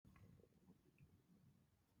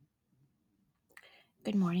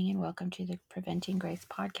Good morning and welcome to the Preventing Grace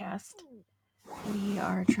podcast. We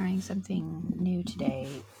are trying something new today.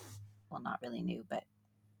 Well, not really new, but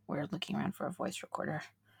we're looking around for a voice recorder.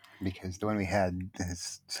 Because the one we had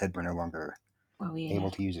has said we're no longer able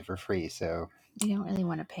to use it for free, so we don't really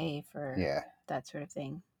want to pay for yeah. that sort of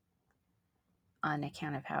thing on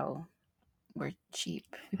account of how we're cheap.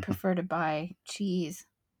 We prefer to buy cheese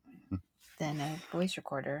than a voice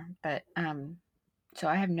recorder, but so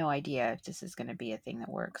I have no idea if this is going to be a thing that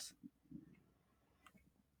works.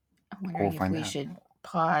 I'm wondering if we should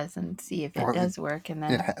pause and see if it does work, and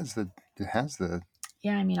then it has the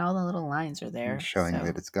yeah, I mean all the little lines are there showing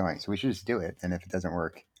that it's going, so we should just do it. And if it doesn't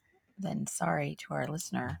work, then sorry to our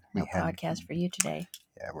listener. No podcast for you today.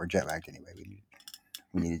 Yeah, we're jet lagged anyway.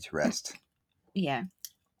 We needed to rest. Yeah,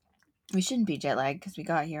 we shouldn't be jet lagged because we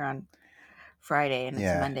got here on Friday and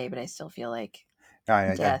it's Monday, but I still feel like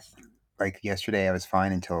death. Like yesterday, I was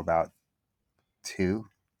fine until about 2,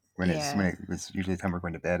 when it was usually the time we're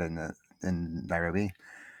going to bed in Nairobi.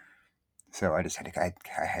 So I just had to.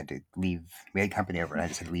 I had to leave. We had company over, and I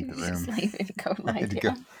just had to leave the room. Just leave and go lie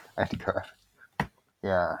down. I had to go.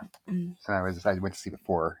 Yeah. So I went to sleep at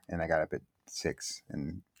 4, and I got up at 6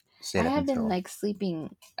 and stayed up until. Been like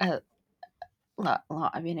sleeping a lot.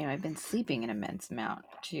 I mean, I've been sleeping an immense amount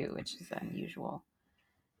too, which is unusual.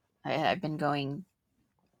 I've been going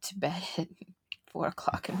to bed at 4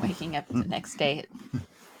 o'clock and waking up the next day at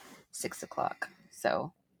 6 o'clock.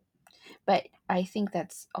 So, but I think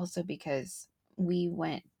that's also because we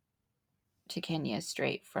went to Kenya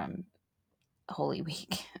straight from Holy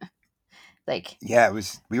Week. Like, yeah, it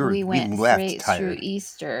was. We went left straight tired. through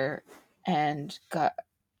Easter and got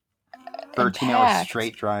 13-hour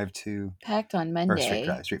straight drive to packed on Monday.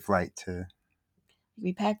 Straight flight to.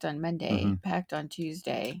 We packed on Monday, packed on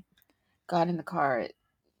Tuesday, got in the car at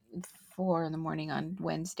 4 a.m. on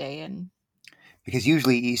Wednesday, and because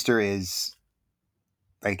usually Easter is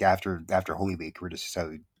like after Holy Week, we're just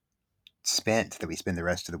so spent that we spend the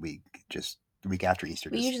rest of the week, just the week after Easter,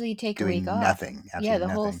 we usually take doing a week nothing. off. Yeah, the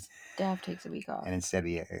whole staff takes a week off. And instead,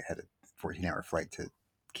 we had a 14-hour flight to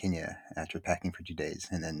Kenya after packing for 2 days,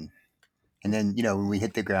 and then when we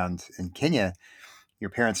hit the ground in Kenya, your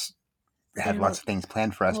parents had lots of things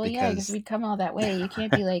planned for us because we'd come all that way. You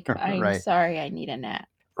can't be like, I'm sorry, I need a nap.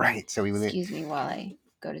 Right. So excuse me while I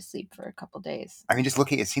go to sleep for a couple days. I mean, just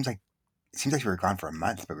looking, it seems like we were gone for a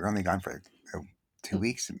month, but we were only gone for 2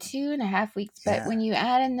 weeks. 2.5 weeks. But when you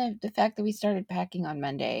add in the fact that we started packing on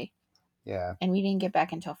Monday, and we didn't get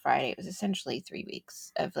back until Friday, it was essentially 3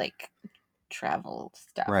 weeks of like travel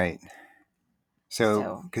stuff. Right.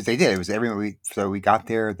 So, because they did, it was every week. So we got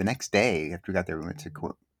there the next day. After we got there, we went to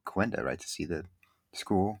Kwenda, right, to see the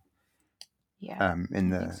school. Yeah. In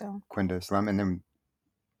the Kwenda slum, and then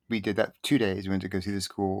we did that 2 days. We went to go see the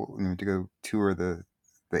school, and we went to go tour the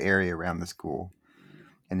area around the school,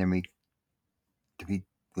 and then we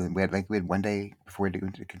had 1 day before we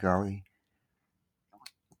went to Kigali.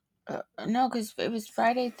 No, because it was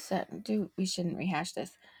Friday. We shouldn't rehash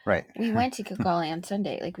this. Right. We went to Kigali on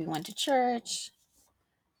Sunday. Like, we went to church,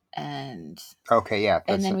 and okay, yeah,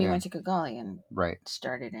 and then we went to Kigali and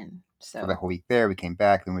started in. So the whole week there, we came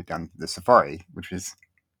back, then we went down to the safari, which was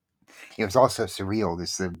also surreal.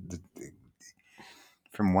 This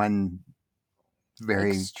from one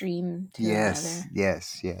very extreme to another.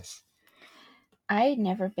 Yes. I had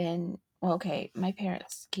never been. Well, okay, my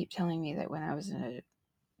parents keep telling me that when I was a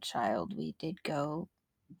child, we did go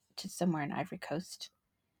to somewhere in Ivory Coast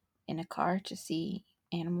in a car to see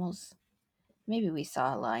animals. Maybe we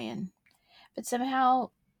saw a lion, but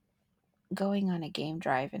somehow going on a game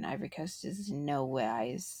drive in Ivory Coast is in no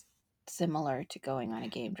wise similar to going on a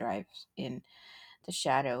game drive in the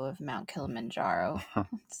shadow of Mount Kilimanjaro.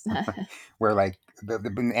 Where like the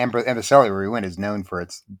Amboseli where we went is known for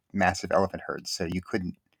its massive elephant herds, so you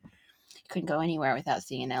couldn't go anywhere without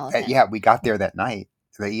seeing an elephant. Yeah, we got there that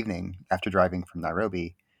evening after driving from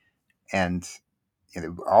Nairobi, and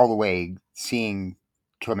all the way seeing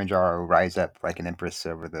Kilimanjaro rise up like an empress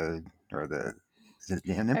over is it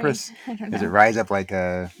an empress? I don't know. Does it rise up like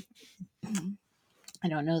a? I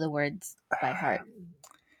don't know the words by heart.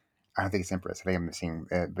 I don't think it's empress. I think I'm missing,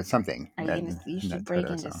 but something. You should break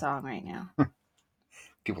into song right now.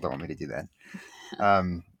 People don't want me to do that.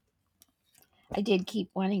 I did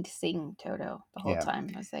keep wanting to sing Toto the whole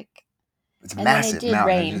time. I was like, it's massive. And then it did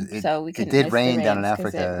rain, so we couldn't. It did rain down in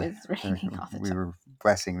Africa. It was raining all the time. We were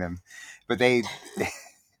blessing them, but it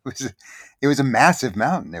was a massive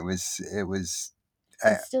mountain.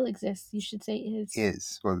 It still exists. You should say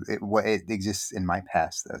is. Well, it exists in my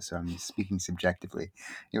past though, so I'm speaking subjectively.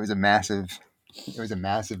 It was a massive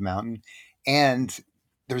mountain, and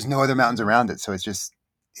there's no other mountains around it, so it just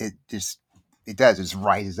it does it just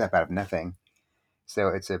rises up out of nothing. So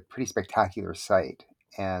it's a pretty spectacular sight.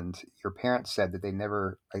 And your parents said that they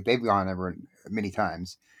never like they've gone over many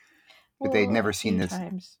times, but they'd Well, never a seen few this.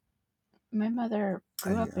 times. My mother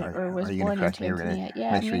grew up in, or Are was you going to born in correct me? We're going to Tanzania.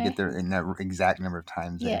 Yeah, make I'm sure you gonna. get there in that exact number of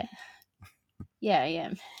times that Yeah, yeah, I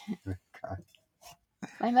am. God.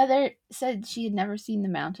 My mother said she had never seen the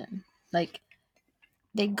mountain. Like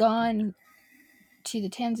they'd gone to the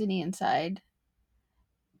Tanzanian side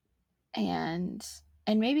and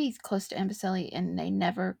maybe close to Amboseli, and they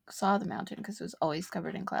never saw the mountain because it was always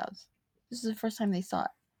covered in clouds. This is the first time they saw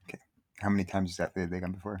it. Okay. How many times has that they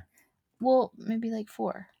gone before? Well, maybe like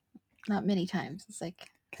four, not many times. It's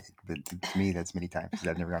like Okay, but to me that's many times because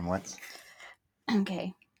I've never gone once.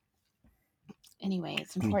 okay. Anyway,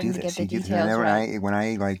 it's You do important to get this. the You do this. details right. When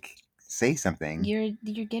I like say something, You're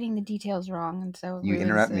getting the details wrong, and so it you ruins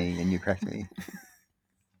interrupt the. me and you correct me.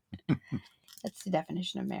 That's the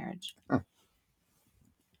definition of marriage.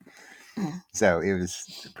 So it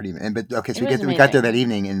was pretty. And but okay, It so was we got there amazing. that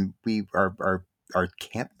evening, and we our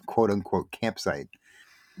camp quote unquote campsite,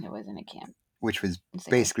 It wasn't a camp. which was It's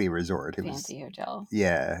like a basically a resort. It was fancy hotel.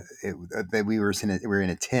 yeah. We were in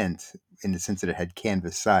a tent in the sense that it had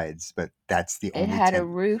canvas sides, but that's the It only had a tent.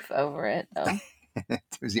 roof over it though, It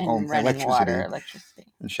was the only and running water, electricity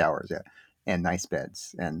electricity. and showers, yeah, and nice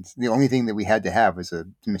beds. And the only thing that we had to have was a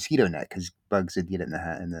mosquito net because bugs would get in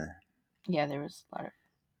the. Yeah, there was a lot of.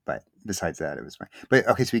 But besides that, it was fine. But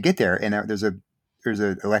okay, so we get there, and there's a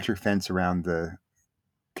electric fence around the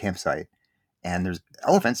campsite, and there's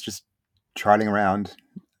elephants just trotting around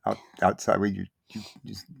outside where you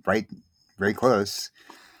just right very close,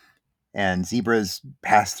 and zebras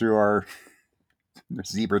pass through our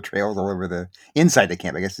there's zebra trails all over the inside the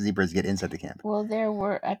camp. I guess the zebras get inside the camp. Well, there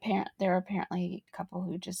were apparently a couple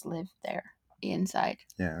who just lived there inside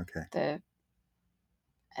Yeah. Okay. the.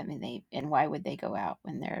 I mean, and why would they go out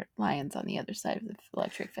when there are lions on the other side of the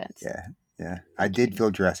electric fence? Yeah. Yeah. I Like did you.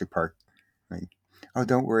 feel Jurassic Park. Like, oh,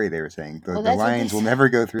 don't worry, they were saying Well, the that's what they lions will said. never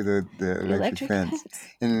go through the The electric electric fence. fence.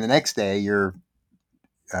 And then the next day,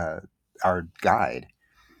 uh, our guide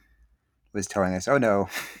was telling us, "Oh no,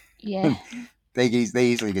 Yeah, they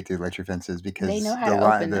easily get through electric fences they know because how to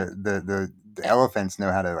open them. the elephants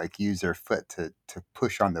know how to like use their foot to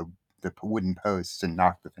push on the wooden posts and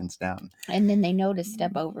knock the fence down." And then they know to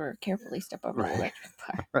carefully step over the Right, electric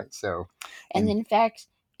part. right. So, And and in fact,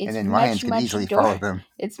 and it's then lions much, can much easily follow them.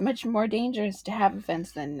 it's much more dangerous to have a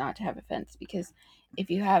fence than not to have a fence, because if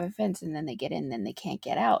you have a fence and then they get in, then they can't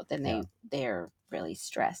get out, then Yeah, they're really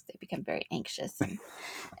stressed. They become very anxious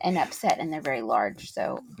and upset, and they're very large.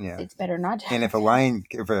 So yeah. it's better not to And have a fence.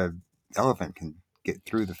 if a elephant can get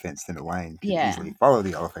through the fence, then a lion can Yeah. easily follow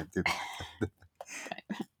the elephant through.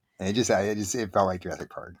 And it felt like Jurassic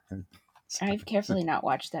Park. So, I've carefully not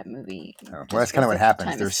watched that movie well, just that's for kind of what such a happens.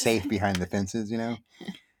 time They're as this. safe behind the fences,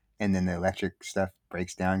 and then the electric stuff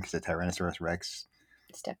breaks down because the Tyrannosaurus Rex,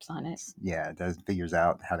 Steps on it. yeah, does figures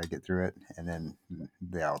out how to get through it, and then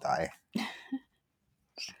they all die.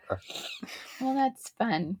 Well, that's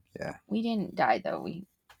fun. Yeah, We didn't die though.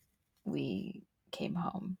 We came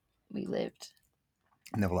home. We lived.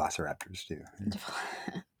 and the Velociraptors too.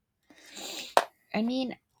 I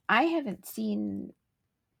mean, I haven't seen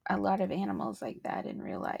a lot of animals like that in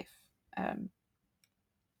real life. Um,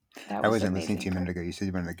 that I was the wasn't listening to amazing you a minute part. ago. You said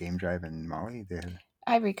you went on a game drive in Mali. They had,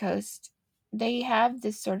 Ivory Coast, they have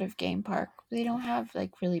this sort of game park. They don't have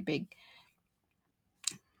like really big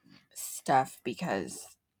stuff because,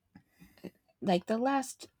 like, the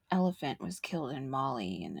last elephant was killed in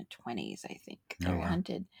Mali in the 20s, I think. They oh were wow,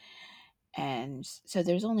 hunted. And so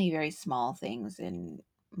there's only very small things in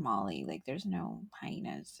Mali. Like, there's no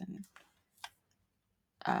hyenas. And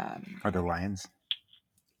are there lions?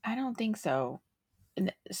 I don't think so.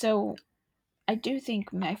 So I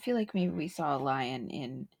feel like maybe we saw a lion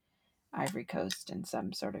in Ivory Coast in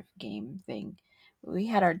some sort of game thing. We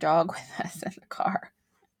had our dog with us in the car.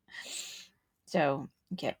 So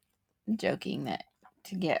I kept joking that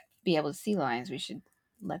be able to see lions, we should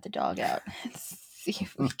let the dog out and see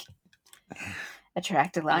if we can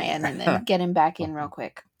attract a lion and then get him back in real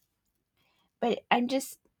quick. But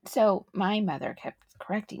my mother kept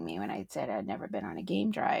correcting me when I said I'd never been on a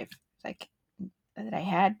game drive. Like, that I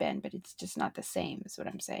had been, but it's just not the same, is what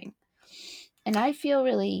I'm saying. And I feel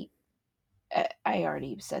really, I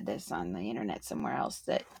already said this on the internet somewhere else,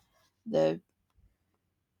 that the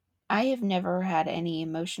I have never had any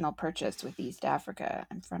emotional purchase with East Africa.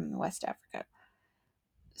 I'm from West Africa.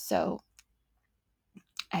 So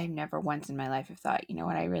I've never once in my life have thought, you know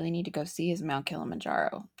what I really need to go see is Mount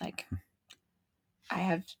Kilimanjaro. Like, I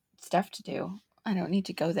have stuff to do. I don't need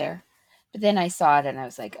to go there. But then I saw it and I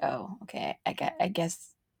was like, oh, okay. I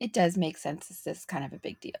guess it does make sense. It's this kind of a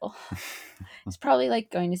big deal. It's probably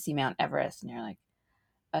like going to see Mount Everest and you're like,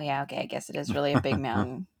 oh yeah, okay. I guess it is really a big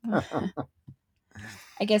mountain.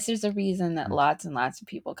 I guess there's a reason that lots and lots of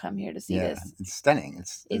people come here to see Yeah, this. it's stunning.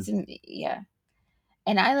 It's yeah.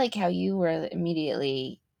 And I like how you were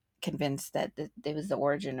immediately convinced that it was the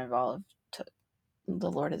origin of all of the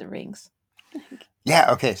Lord of the Rings.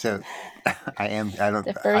 yeah. Okay, so I am.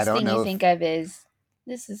 The I first don't thing you know if think of is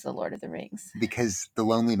this is the Lord of the Rings. because the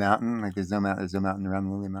Lonely Mountain, like there's no mountain around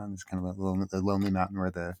the Lonely Mountain. It's kind of the Lonely Mountain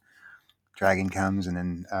where the dragon comes, and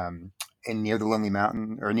then and near the Lonely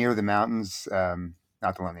Mountain or near the mountains,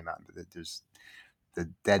 not the Lonely Mountain, but there's the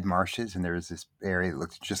dead marshes, and there was this area that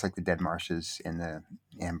looked just like the dead marshes in the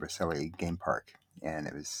Amboseli Game Park, and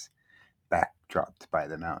it was backdropped by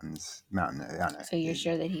the mountain. I don't know. So you're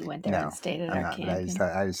sure that he went there and No, stayed at I'm our not. But I camp, just and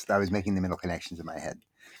thought I was making the middle connections in my head.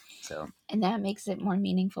 So that makes it more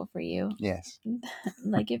meaningful for you. yes.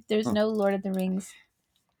 Like if there's no Lord of the Rings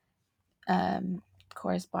um,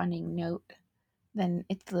 corresponding note, then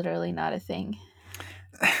it's literally not a thing.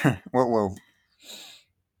 Well,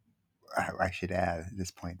 I should add at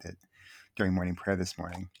this point that during morning prayer this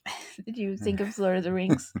morning, Did you think of Lord of the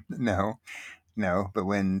Rings? no, no, but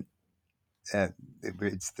when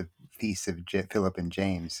it's the feast of Philip and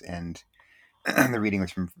James, and the reading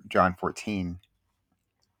was from John 14,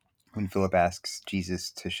 when Philip asks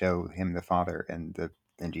Jesus to show him the Father, and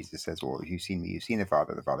Jesus says, "Well, you've seen me, you've seen the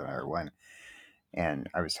Father. The Father and I are one." And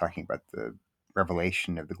I was talking about the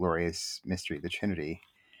revelation of the glorious mystery of the Trinity,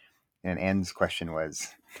 and Anne's question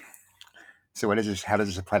was, "So what is this? How does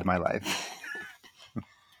this apply to my life?"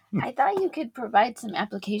 I thought you could provide some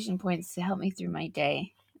application points to help me through my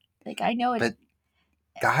day. Like I know it. But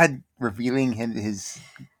God revealing His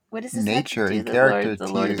What does this have to nature do and with character The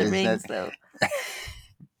to Lord you of the is that Rings, though?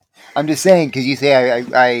 I'm just saying because you say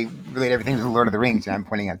I relate everything to the Lord of the Rings, and I'm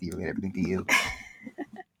pointing out that you relate everything to you.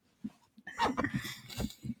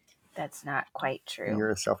 That's not quite true.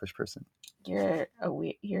 You're a selfish person. You're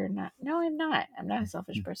not. No, I'm not. I'm not a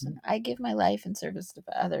selfish Mhm. person. I give my life in service to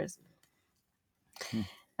others,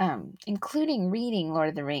 including reading Lord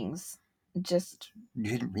of the Rings. Just You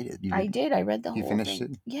didn't read it. I did. I read the You whole finished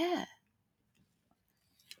thing. it. Yeah,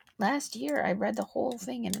 last year I read the whole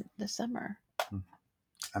thing in the summer.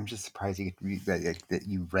 I'm just surprised you could read that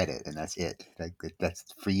you read it and that's it. Like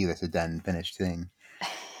that's for you. That's a done finished thing.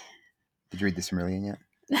 Did you read the Silmarillion yet?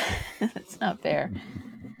 That's not fair.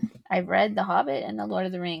 I've read The Hobbit and The Lord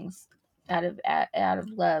of the Rings out of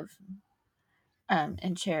love,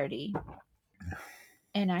 and charity,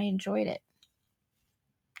 and I enjoyed it.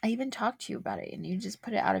 I even talked to you about it, and you just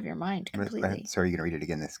put it out of your mind completely. So are you gonna read it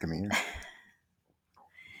again this coming year?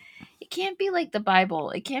 It can't be like the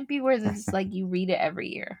Bible. It can't be where it's like you read it every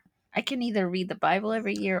year. I can either read the Bible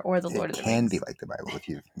every year or the Lord It of the can be Rings. like the Bible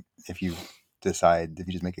if you decide if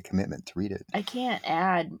you just make a commitment to read it. I can't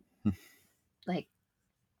add, like,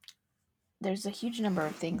 there's a huge number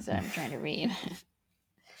of things that I'm trying to read,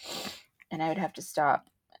 and I would have to stop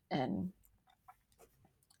and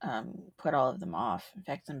put all of them off. In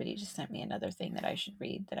fact, somebody just sent me another thing that I should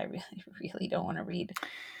read that I really, really don't want to read.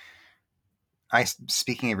 I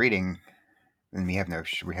speaking of reading, and we have no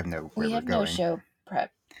where We we're have no going, show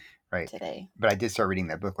prep right? today. But I did start reading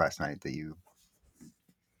that book last night that you're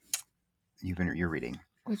reading,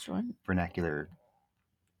 Which one? vernacular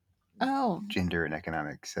Oh, gender and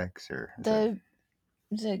economic sex, or is that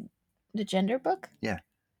the the the gender book, yeah.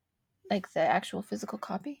 like the actual physical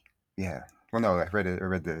copy. Yeah. Well, no, I read it. I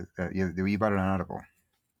read you bought it on Audible.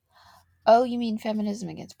 Oh, you mean Feminism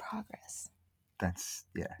Against Progress? That's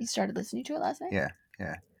yeah, You started listening to it last night? yeah,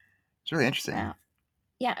 yeah. It's really interesting. Wow.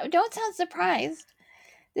 Yeah, don't sound surprised.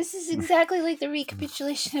 This is exactly like the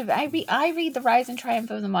recapitulation of I read The Rise and Triumph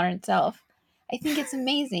of the Modern Self. I think it's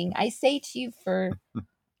amazing. I say to you for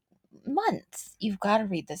months, you've got to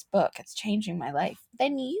read this book. It's changing my life.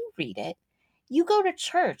 Then you read it. You go to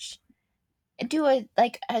church and do a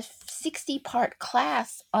 60-part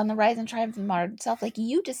class on the rise and triumph of the modern self. Like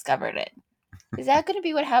you discovered it. Is that going to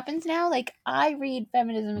be what happens now? Like I read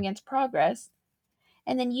Feminism Against Progress,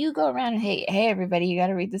 and then you go around and hey everybody, you got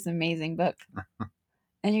to read this amazing book,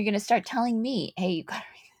 and you're going to start telling me, hey, you got to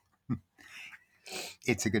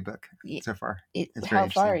It's a good book read so far. it. It's very How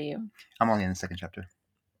far are interesting. you? I'm only in the second chapter.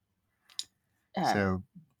 Um, So,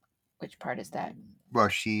 which part is that? well,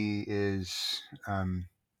 she is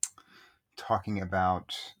talking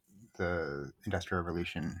about the Industrial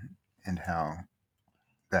Revolution and how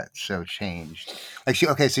that so changed. Like she,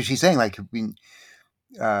 okay, so she's saying like we,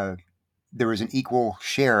 uh, there was an equal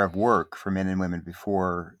share of work for men and women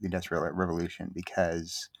before the Industrial Revolution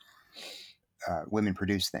because women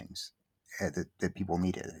produced things that people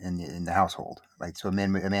needed in the household. Like so, a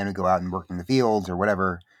man would go out and work in the fields or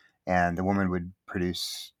whatever, and the woman would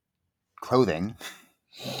produce clothing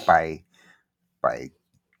by by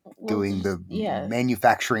Well, doing just the yeah,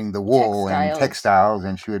 manufacturing the wool and textiles, textiles,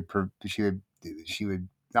 and she would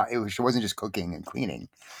not. She wasn't just cooking and cleaning;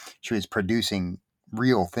 she was producing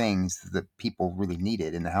real things that people really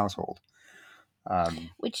needed in the household. Um,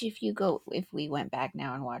 which if we went back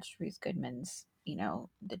now and watched Ruth Goodman's,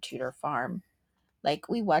 the Tudor Farm, like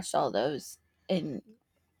we watched all those, and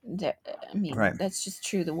the, I mean, right, that's just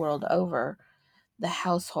true the world over. The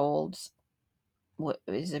households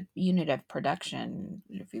is a unit of production,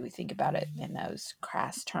 if you think about it in those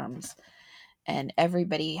crass terms, and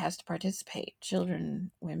everybody has to participate: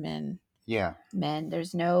 children, women, yeah, men.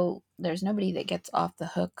 There's nobody that gets off the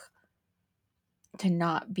hook to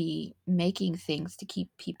not be making things to keep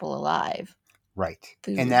people alive: right,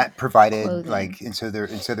 and food, that provided clothing. and so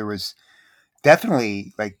there was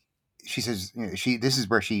definitely like she says she this is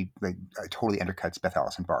where she totally undercuts Beth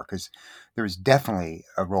Allison Barr because there was definitely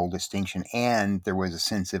a role distinction and there was a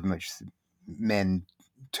sense in which men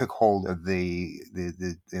took hold of the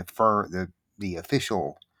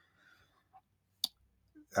official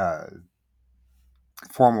uh,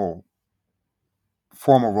 formal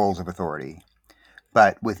formal roles of authority,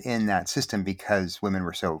 but within that system because women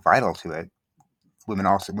were so vital to it,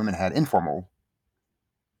 women had informal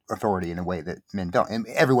authority in a way that men don't, and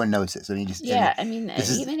everyone knows this. I mean, Yeah, I mean, this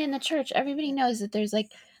is even in the church, everybody knows that there's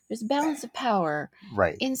a balance of power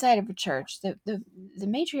right. inside of a church. The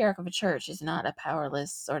matriarch of a church is not a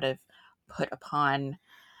powerless sort of put upon,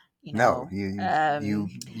 you No, know,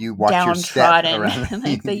 you watch your step downtrodden. around.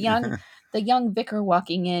 Like the young vicar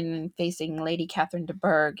walking in and facing Lady Catherine de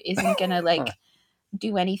Bourgh isn't gonna like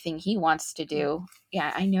do anything he wants to do.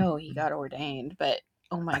 Yeah, I know he got ordained, but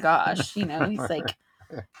oh my gosh, he's like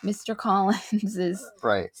Mr. Collins is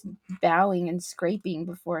Right, bowing and scraping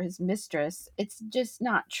before his mistress. It's just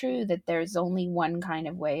not true that there's only one kind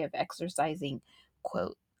of way of exercising,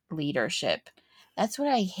 quote, leadership. That's what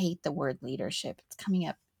I hate, the word leadership. It's coming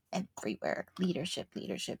up everywhere. Leadership,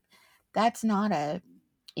 leadership. That's not a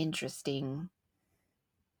interesting.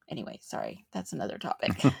 Anyway, sorry. That's another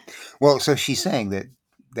topic. well, so she's saying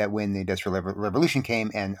that when the Industrial Revolution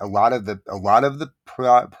came, and a lot of the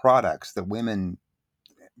products that women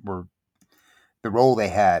were the role they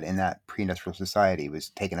had in that pre-industrial society was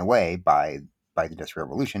taken away by the Industrial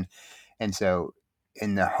Revolution, and so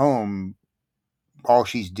in the home, all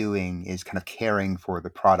she's doing is kind of caring for the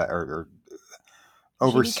product or She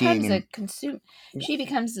overseeing becomes a and consume. She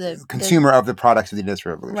becomes the consumer of the products of the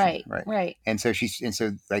Industrial Revolution, right, right? right. And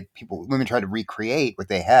so like women try to recreate what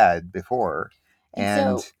they had before, And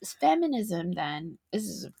and so feminism then, this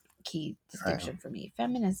is a key uh, distinction for me.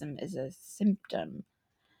 Feminism is a symptom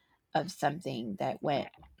of something that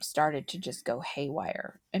started to just go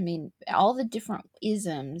haywire. I mean, all the different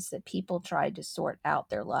isms that people tried to sort out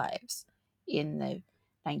their lives in the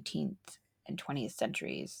 19th and 20th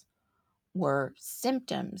centuries were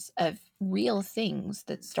symptoms of real things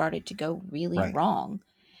that started to go really right, wrong.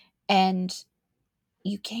 And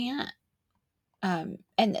you can't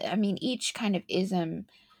and I mean each kind of ism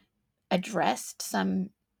addressed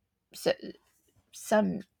so,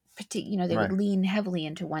 some particular, they would right, lean heavily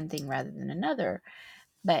into one thing rather than another.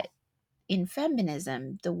 But in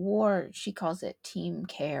feminism, the war, she calls it team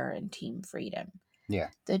care and team freedom. yeah,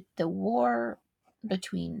 The war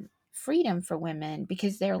between freedom for women,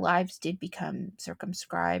 because their lives did become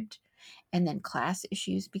circumscribed, and then class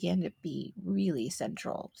issues began to be really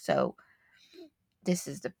central. So this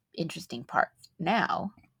is the interesting part.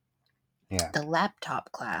 Now, yeah, the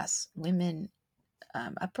laptop class, women,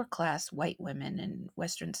 upper class white women in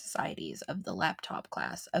Western societies of the laptop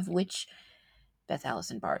class, of which Beth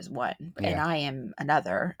Allison Barr is one, and yeah, I am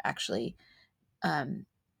another, actually, um,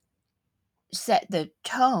 set the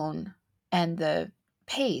tone and the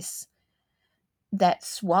pace that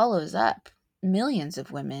swallows up millions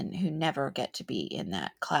of women who never get to be in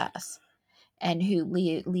that class and who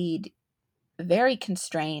lead very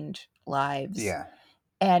constrained lives, yeah,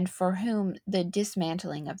 and for whom the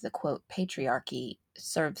dismantling of the quote patriarchy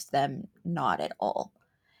serves them not at all.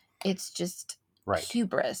 It's just right.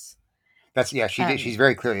 hubris. That's yeah. She did. Um, She's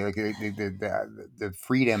very clearly like the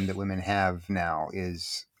freedom that women have now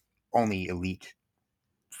is only elite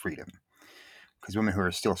freedom because women who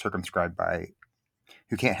are still circumscribed by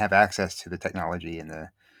who can't have access to the technology and the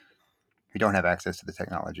who don't have access to the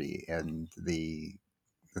technology and the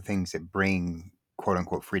things that bring quote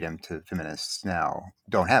unquote freedom to feminists now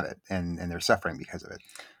don't have it, and they're suffering because of it.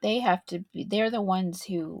 They have to be. They're the ones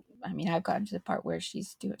who. I mean, I've gotten to the part where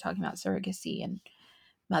talking about surrogacy and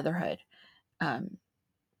motherhood. Um,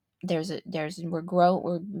 we're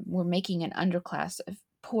making an underclass of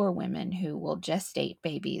poor women who will gestate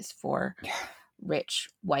babies for Yeah. rich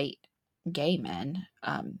white gay men,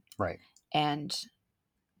 Right. and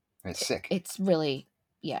And it's sick. it's really,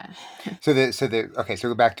 yeah. So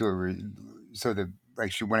go back to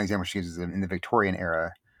one example she uses in the Victorian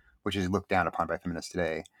era, which is looked down upon by feminists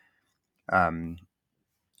today. Um,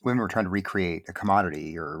 Women were trying to recreate a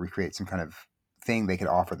commodity or recreate some kind of thing they could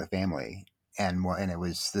offer the family, and it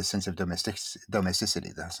was the sense of domesticity,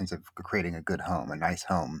 the sense of creating a good home, a nice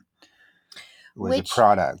home, was a Which,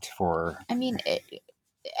 product for. I mean,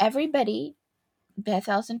 everybody, Beth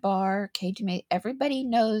Bar, Cage May, everybody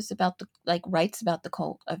knows about the, like, writes about the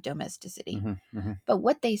cult of domesticity. Hmm. Hmm. But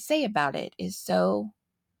what they say about it is so,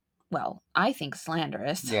 well, I think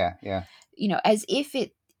slanderous. Yeah, yeah, As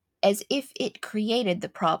if it created the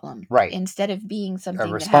problem right. instead of being A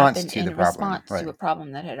something that response happened to the in problem, response to right? a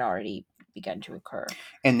problem that had already begun to occur.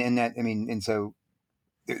 And that, I mean, and so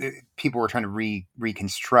people were trying to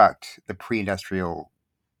reconstruct the pre-industrial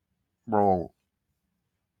role,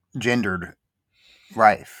 gendered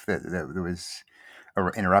life that was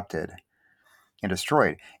interrupted and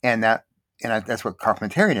destroyed, that's what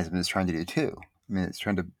complementarianism is trying to do too. I mean, it's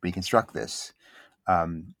trying to reconstruct this,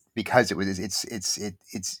 because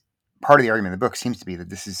it's part of the argument of the book seems to be that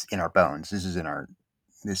this is in our bones. This is in our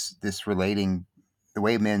this relating, the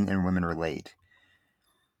way men and women relate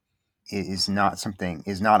is not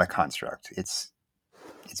a construct. It's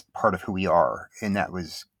part of who we are, and that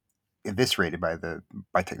was eviscerated by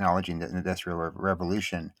technology and the industrial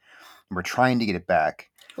revolution. And we're trying to get it back,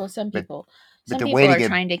 Well, but some the way people to are get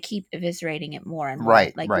trying to keep eviscerating it more and more.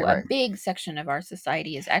 right, Like right, a right. big section of our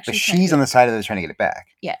society is But actually trying to she's on get, the side of those trying to get it back,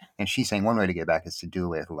 yeah. and she's saying one way to get it back is to do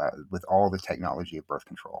away with all the technology of birth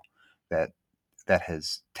control that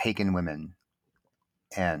has taken women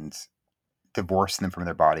and divorced them from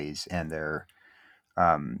their bodies and their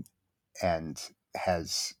um, and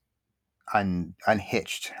has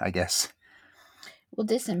unhitched, I guess. Well,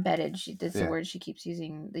 disembedded. That's the Yeah, word she keeps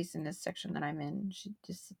using, at least in this section that I'm in. She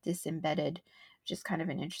just disembedded, which is kind of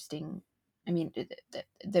an interesting. I mean,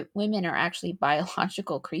 the women are actually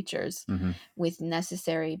biological creatures hmm, with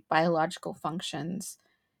necessary biological functions,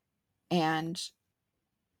 and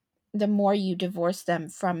the more you divorce them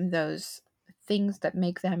from those things that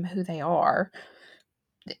make them who they are,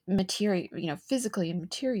 material, physically and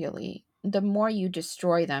materially, the more you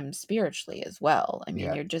destroy them spiritually as well. I mean,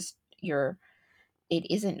 yeah, you're it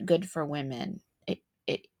isn't good for women. It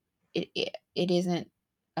it isn't.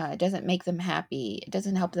 It doesn't make them happy. It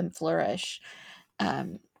doesn't help them flourish.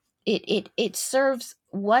 Um, it serves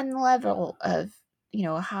one level of,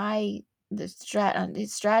 high, the on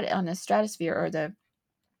the stratosphere, or the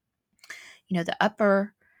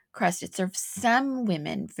upper crust. It serves some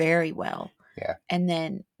women very well, yeah, and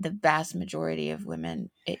then the vast majority of women,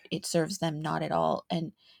 it serves them not at all,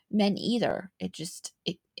 and men either. It's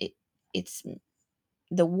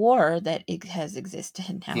the war that it has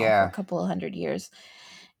existed now for a yeah, couple of hundred years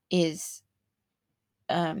is,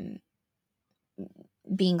 um,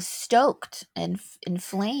 being stoked and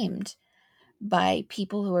inflamed by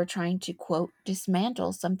people who are trying to, quote,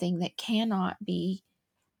 dismantle something that cannot be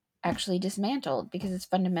actually dismantled because it's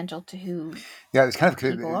fundamental to who yeah. It was kind of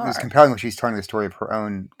people it was are. compelling when she's telling the story of her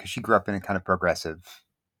own, because she grew up in a kind of progressive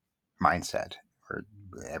mindset where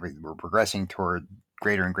we're progressing toward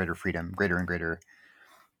greater and greater freedom, greater and greater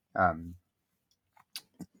um,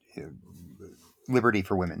 liberty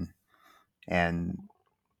for women, and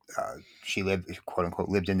uh, she lived, quote unquote,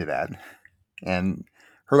 lived into that, and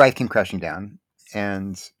her life came crashing down,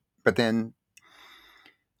 and but then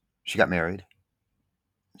she got married,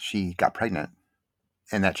 she got pregnant,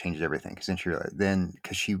 and that changed everything because then she realized, then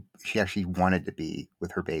because she actually wanted to be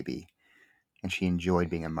with her baby, and she enjoyed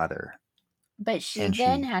being a mother, But she and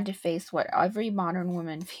then she had to face what every modern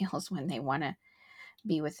woman feels when they want to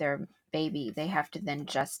be with their baby. They have to then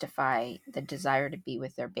justify the desire to be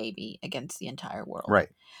with their baby against the entire world, right,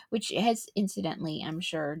 which has incidentally, I'm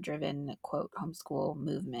sure, driven the, quote, homeschool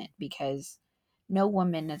movement, because no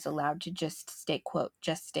woman is allowed to just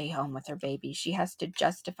stay home with her baby. She has to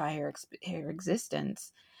justify her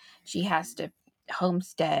existence. She has to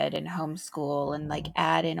homestead and homeschool and, like,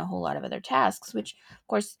 add in a whole lot of other tasks, which, of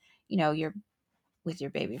course, you're with your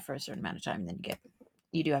baby for a certain amount of time, then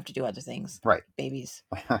you do have to do other things. right. Babies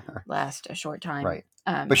last a short time. Right.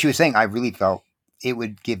 But she was saying, I really felt it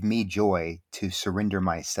would give me joy to surrender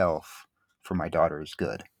myself for my daughter's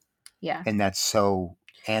good. Yeah. and that's so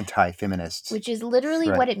anti-feminist. Which is literally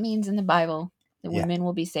Right. what it means in the Bible, that Yeah. women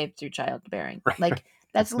will be saved through childbearing. Right. Right. Like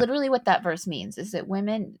that's literally what that verse means, is that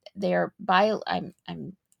women, they're bio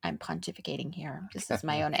I'm pontificating here. This is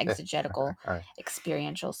my own Okay. exegetical, All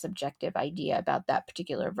experiential, subjective idea about that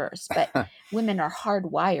particular verse. But right. women are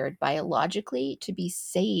hardwired biologically to be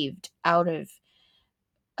saved out of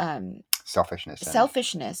um, Selfishness and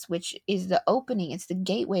selfishness, which is the opening, it's the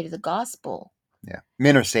gateway to the gospel. yeah,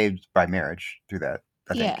 men are saved by marriage through that.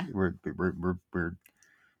 I think Yeah. we're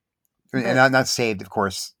and But not saved, of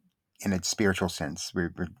course, in a spiritual sense.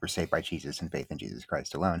 We're saved by Jesus and faith in Jesus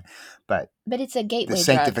Christ alone, but it's a the gateway drug. That's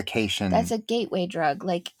sanctification. a gateway drug,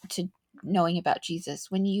 like to knowing about Jesus.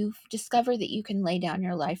 When you discover that you can lay down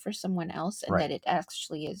your life for someone else and that Right. it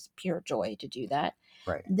actually is pure joy to do that,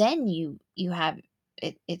 Right. then you have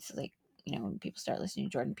it. It's like, when people start listening to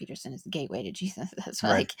Jordan Peterson as the gateway to Jesus. That's why,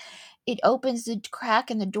 Right. like, it opens the crack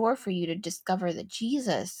in the door for you to discover that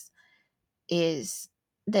Jesus is,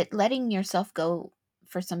 that letting yourself go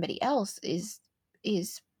for somebody else is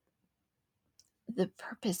the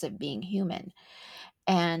purpose of being human.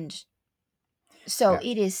 And so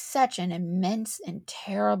Yeah. it is such an immense and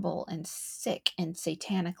terrible and sick and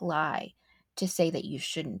satanic lie to say that you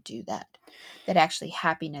shouldn't do that, that actually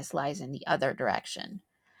happiness lies in the other direction.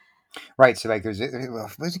 Right. So like, well,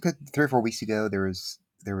 was it good 3 or 4 weeks ago? There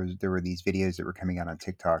were these videos that were coming out on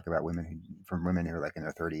TikTok about women who are like in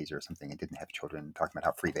their 30s or something and didn't have children, talking about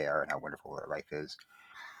how free they are and how wonderful their life is,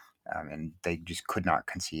 and they just could not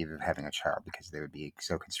conceive of having a child because they would be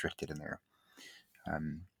so constricted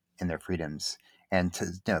um, in their freedoms. And for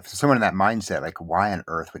someone in that mindset, like, why on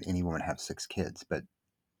earth would any woman have 6 kids? But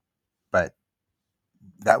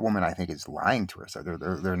that woman, I think, is lying to herself.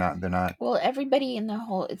 They're not. Well, everybody in the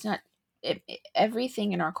whole, it's not,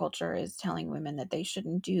 everything in our culture is telling women that they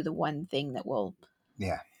shouldn't do the one thing that will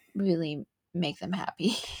Yeah. really make them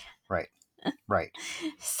happy. Right. Right.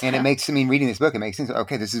 And it So, makes, I mean, reading this book, it makes sense.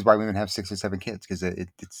 Okay, this is why women have 6 or 7 kids, because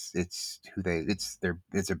it's who they,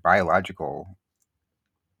 it's a biological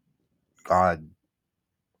God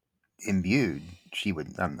imbued. She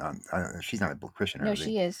would, I don't know, she's not a Christian or no, anything.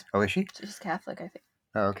 she is. Oh, is she? She's Catholic, I think.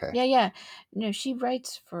 Oh, okay. Yeah, yeah. No, she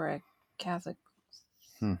writes for a Catholic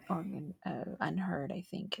Hmm. organ, Unheard, I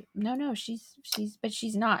think. No, no, but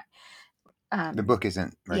she's not. The Um, book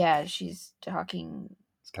isn't like, yeah, she's talking.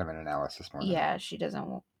 it's kind of an analysis more than a, Yeah, she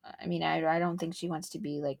doesn't. I mean, I don't think she wants to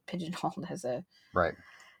be like pigeonholed as a right.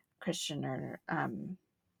 Christian, or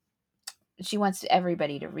she wants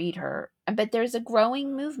everybody to read her. But there's a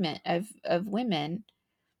growing movement of women,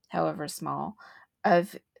 however small,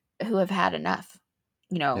 of who have had enough.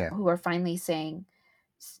 Yeah. Who are finally saying,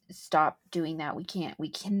 Stop doing that. We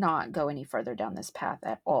cannot go any further down this path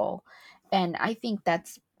at all." And I think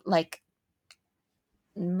that's like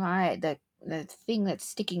the thing that's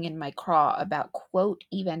sticking in my craw about quote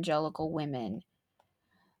evangelical women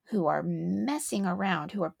who are messing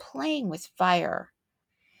around, who are playing with fire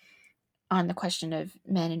on the question of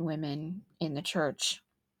men and women in the church.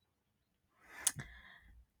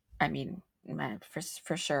 I mean, man,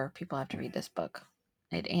 for sure, people have to read this book.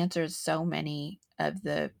 It answers so many of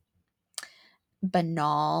the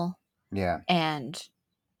banal Yeah. and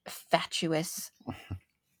fatuous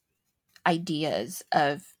ideas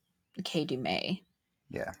of Kay Dumay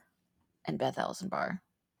Yeah. and Beth Elsenbar,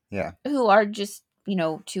 Yeah. who are just,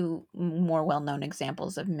 two more well known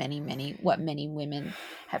examples of what many women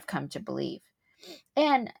have come to believe.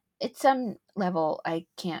 And at some level, I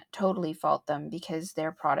can't totally fault them because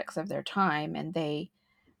they're products of their time and they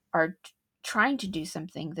are trying to do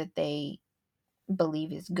something that they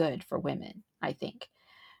believe is good for women, I think.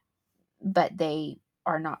 But they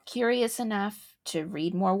are not curious enough to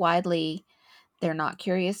read more widely. They're not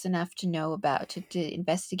curious enough to know about, to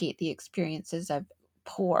investigate the experiences of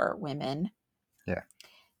poor women. Yeah.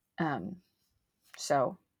 Um,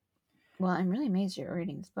 so, well, I'm really amazed you're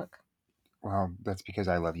reading this book. Well, that's because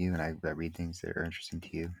I love you and I read things that are interesting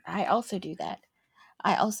to you. I also do that.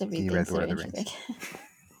 I also So read you read things The that Lord are of the interesting. Rings.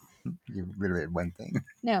 You literally read one thing.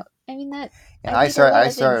 No, I mean that And I read a lot I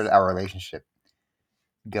of started things. our relationship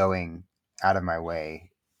going out of my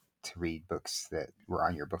way to read books that were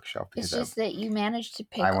on your bookshelf It's because just that you managed to I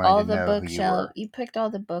pick wanted to all the know who you bookshelf. were. You picked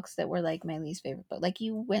all the books that were like my least favorite book. Like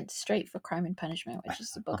you went straight for Crime and Punishment, which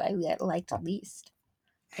is the book I liked least.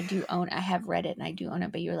 I have read it and I do own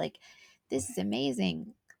it, but you're like, this is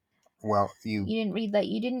amazing. Well, you. You didn't read that.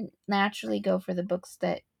 You didn't naturally go for the books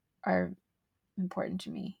that are important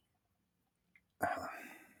to me.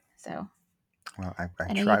 So Well, I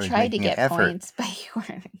I know you try. I was tried to making an get effort. points, but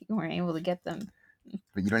you weren't able to get them.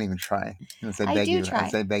 but you don't even try. As I I beg do you, as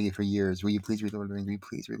try. I beg you for years, will you please read Lord of the Rings? Will you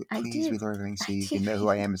I please did. read Lord of the Rings so I you did can know who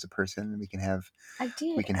I read it. am as a person, and I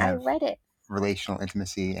we did. can I have read it. relational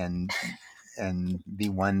intimacy and be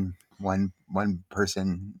one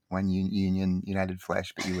person, one union, united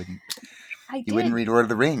flesh. But I you wouldn't did. read Lord of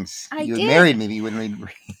the Rings. I You had did. married me, but you wouldn't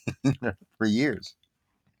read for years.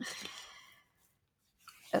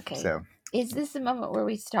 Okay. So Is this the moment where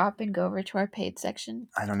we stop and go over to our paid section?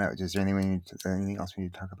 I don't know. Is there anything else we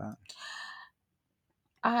need to talk about?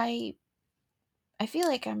 I I feel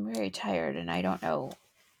like I'm very tired and I don't know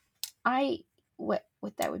I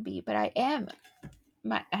what that would be, but I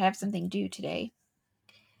have something due today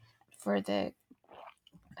for the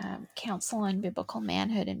Council on Biblical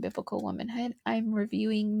Manhood and Biblical Womanhood. I'm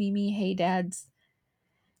reviewing Mimi Haydad's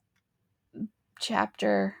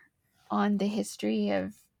chapter on the history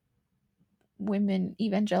of women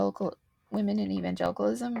in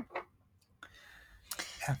evangelicalism,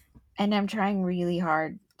 Yeah. and I'm trying really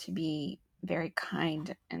hard to be very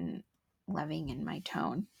kind and loving in my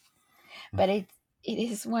tone, but it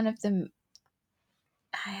is one of the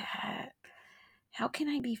how can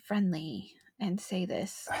I be friendly and say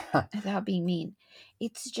this without being mean?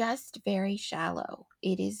 It's just very shallow.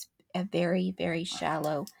 It is a very, very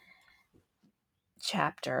shallow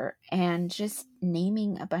chapter, and just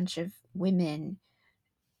naming a bunch of women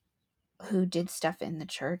who did stuff in the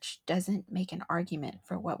church doesn't make an argument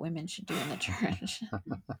for what women should do in the church.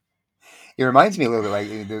 It reminds me a little bit like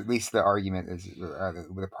at least the argument is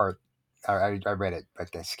the part I read it,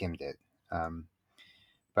 but I skimmed it. Um,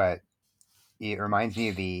 but it reminds me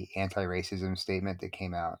of the anti-racism statement that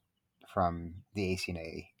came out from the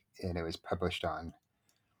ACNA, and it was published on.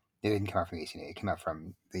 It didn't come out from the ACNA. It came out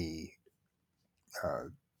from the uh,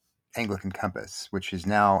 Anglican Compass, which is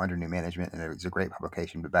now under new management, and it was a great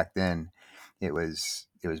publication. But back then, it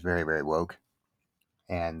was very very woke,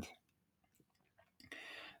 and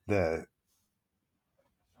the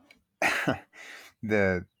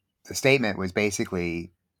the the statement was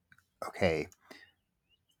basically okay.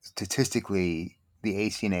 Statistically, the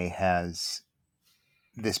ACNA has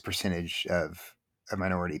this percentage of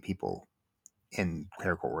minority people in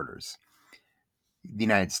clerical orders. The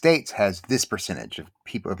United States has this percentage of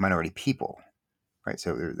people of minority people, right?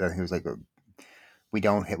 So I think it was like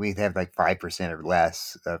we have like 5% or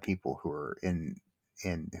less of people who are in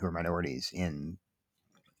who are minorities in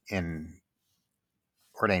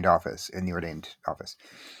ordained office in the ordained office,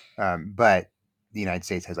 but the United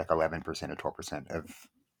States has like 11% or 12% of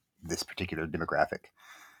this particular demographic.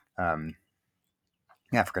 Um,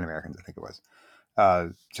 African Americans, I think it was.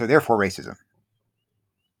 So therefore, racism.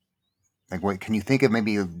 Like, what can you think of?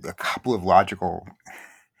 Maybe a couple of logical.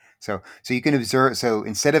 So you can observe. So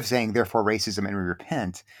instead of saying therefore racism and we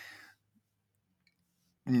repent,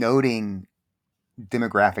 noting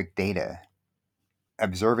demographic data,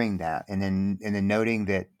 observing that, and then noting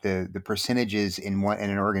that the percentages in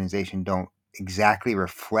an organization don't exactly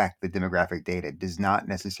reflect the demographic data does not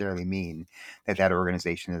necessarily mean that that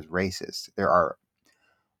organization is racist. There are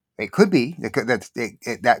it could be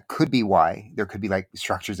that could be why there could be like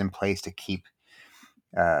structures in place to keep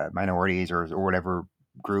minorities or whatever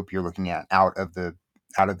group you're looking at out of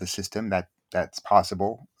the system. That's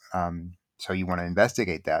possible. So you want to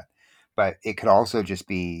investigate that, but it could also just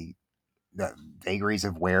be the vagaries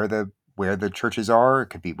of where the churches are. It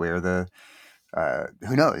could be where the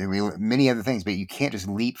who knows. I mean, many other things, but you can't just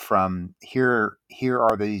leap from here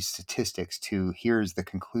are these statistics to here's the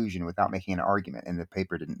conclusion without making an argument. And the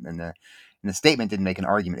paper didn't, and the statement didn't make an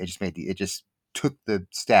argument. It just took the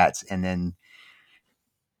stats and then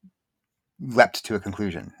leapt to a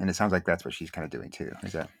conclusion. And it sounds like that's what she's kind of doing too.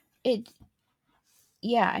 Is that It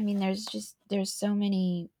yeah, I mean there's so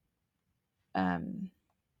many um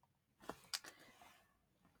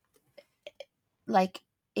like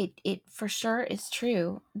it for sure is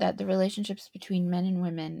true that the relationships between men and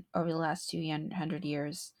women over the last 200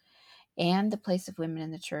 years and the place of women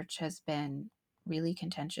in the church has been really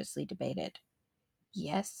contentiously debated.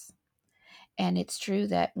 Yes. And it's true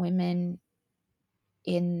that women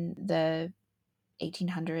in the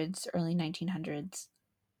 1800s, early 1900s,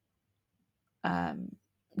 um,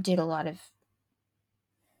 did a lot of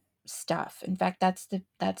stuff. In fact, that's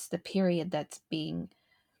the period that's being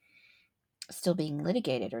still being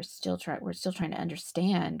litigated, or we're still trying to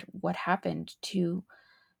understand what happened to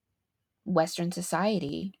Western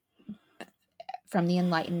society from the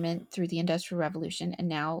Enlightenment through the Industrial Revolution and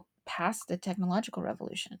now past the technological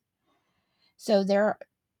revolution. So there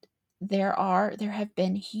have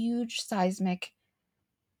been huge seismic,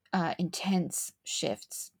 intense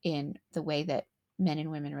shifts in the way that men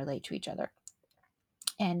and women relate to each other,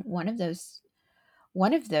 and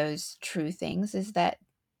One of those true things is that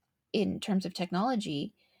in terms of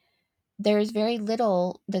technology, there is very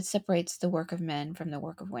little that separates the work of men from the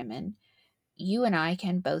work of women. You and I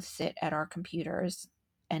can both sit at our computers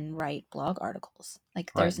and write blog articles.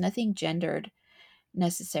 Like, Right. there's nothing gendered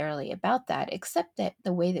necessarily about that, except that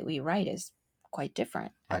the way that we write is quite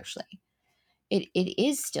different, Right. actually. It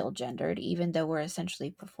is still gendered, even though we're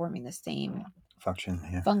essentially performing the same Function.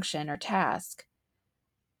 Yeah. function or task.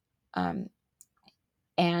 Um,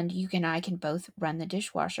 and you and I can both run the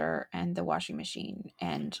dishwasher and the washing machine,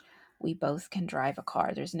 and we both can drive a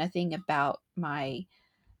car. There's nothing about my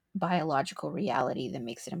biological reality that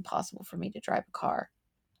makes it impossible for me to drive a car.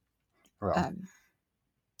 Well. Um,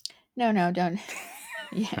 no, don't.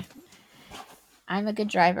 Yeah, I'm a good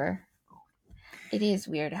driver. It is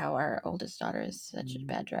weird how our oldest daughter is such a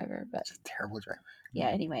bad driver, but It's a terrible driver. yeah.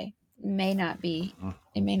 Anyway, may not be.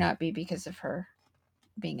 It may not be because of her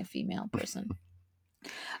being a female person.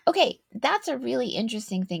 Okay, that's a really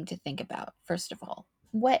interesting thing to think about. First of all,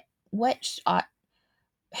 what ought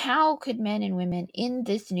how could men and women in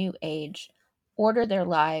this new age order their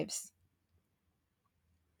lives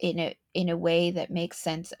in a way that makes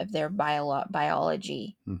sense of their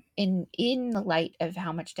biology Hmm. in the light of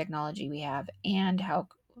how much technology we have and how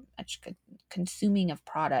much consuming of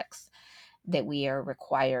products that we are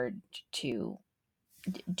required to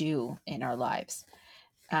do in our lives.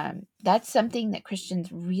 That's something that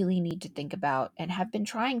Christians really need to think about and have been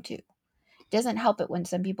trying to. Doesn't help it when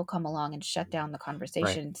some people come along and shut down the Right.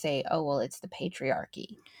 conversation and say, oh, well, it's the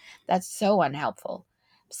patriarchy. That's so unhelpful.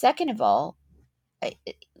 Second of all,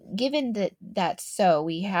 given that that's so,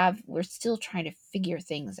 we're still trying to figure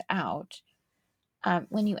things out.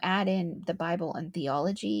 When you add in the Bible and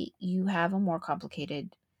theology, you have a more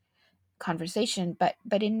complicated conversation,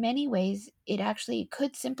 but in many ways it actually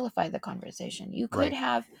could simplify the conversation. You could Right.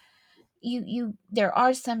 have there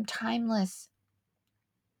are some timeless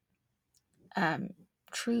um,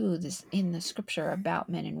 truths in the scripture about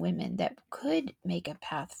men and women that could make a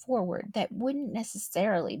path forward that wouldn't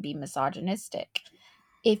necessarily be misogynistic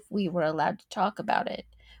if we were allowed to talk about it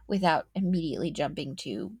without immediately jumping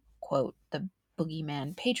to, quote, the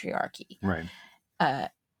boogeyman patriarchy. Right. Uh,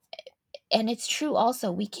 and it's true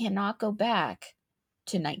also, we cannot go back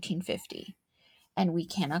to 1950, and we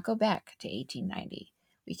cannot go back to 1890.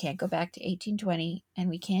 We can't go back to 1820, and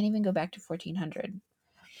we can't even go back to 1400.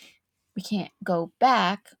 We can't go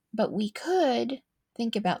back, but we could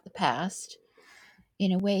think about the past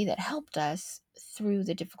in a way that helped us through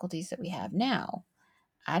the difficulties that we have now.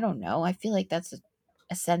 I don't know. I feel like that's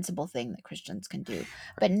a sensible thing that Christians can do,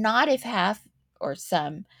 but not if half or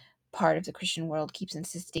some part of the Christian world keeps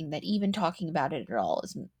insisting that even talking about it at all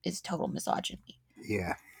is total misogyny.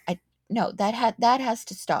 Yeah. I no, that has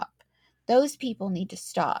to stop. Those people need to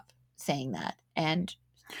stop saying that and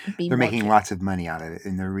be They're more making lots of money out of it,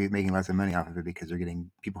 and they're making lots of money off of it because they're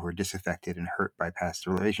getting people who are disaffected and hurt by past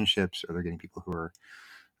relationships, or they're getting people who are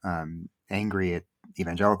angry at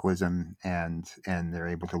evangelicalism, and they're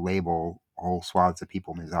able to label whole swaths of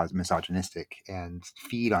people misogynistic and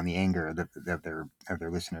feed on the anger of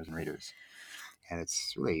their listeners and readers. And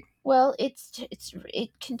it's really well.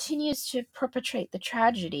 It continues to perpetrate the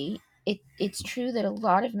tragedy. It's true that a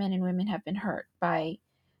lot of men and women have been hurt by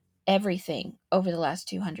everything over the last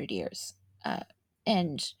 200 years,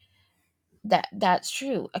 and that's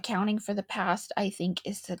true. Accounting for the past, I think,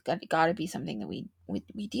 is got to be something that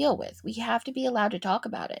we deal with. We have to be allowed to talk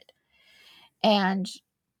about it, and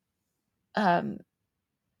um,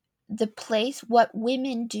 the place what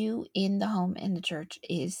women do in the home and the church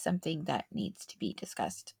is something that needs to be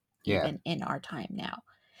discussed, yeah, even in our time now,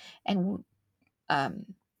 and um,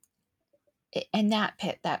 and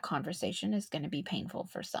that conversation is going to be painful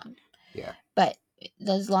for some. yeah, But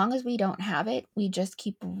as long as we don't have it, we just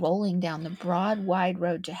keep rolling down the broad, wide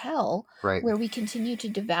road to hell right, where we continue to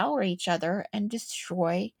devour each other and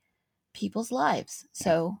destroy people's lives.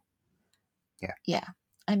 yeah, So, yeah, yeah,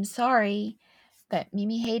 I'm sorry, but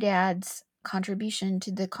Mimi Haydad's contribution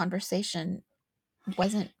to the conversation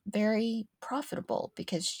wasn't very profitable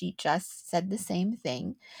because she just said the same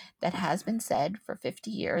thing that has been said for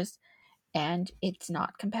 50 years and it's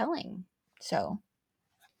not compelling. So,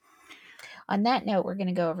 on that note, we're going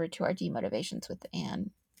to go over to our demotivations with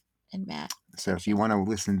Anne and Matt so if you section. want to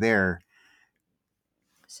listen there,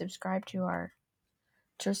 Subscribe to our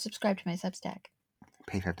subscribe to my Substack.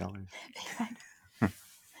 pay $5.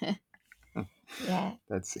 Yeah,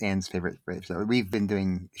 That's Anne's favorite phrase. So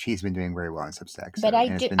she's been doing very well on Substack, but so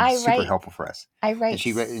and it's been super helpful for us. I And write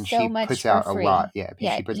she so much puts for out a lot. free. Yeah,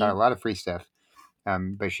 Yeah, she puts out a you lot of free stuff.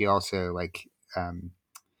 But she also um,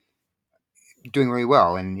 doing really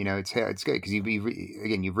well, and it's good because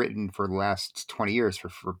again, you've written for the last 20 years for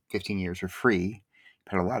 15 years for free.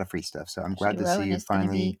 You've had a lot of free stuff, so I'm Actually, glad to see Rowan you is going to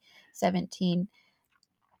finally. be 17,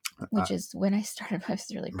 Uh, which is when I started. I was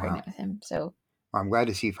really wow, pregnant with him. So, I'm glad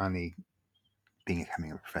to see you finally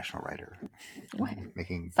becoming a professional writer, what?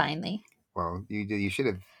 making Finally. well. You should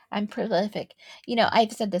have. I'm prolific.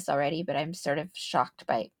 I've said this already, but I'm sort of shocked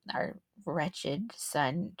by our wretched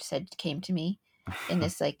son came to me in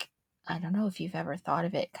this, like, I don't know if you've ever thought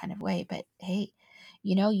of it kind of way, but hey,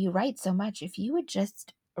 you write so much. If you would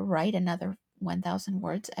just write another 1,000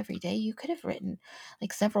 words every day, you could have written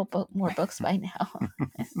like several more books by now.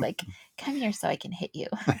 It's like, come here so I can hit you.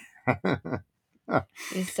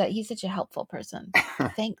 He's such a helpful person.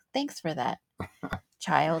 Thanks for that,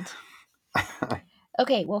 child.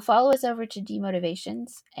 Okay, well, follow us over to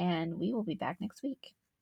Demotivations, and we will be back next week.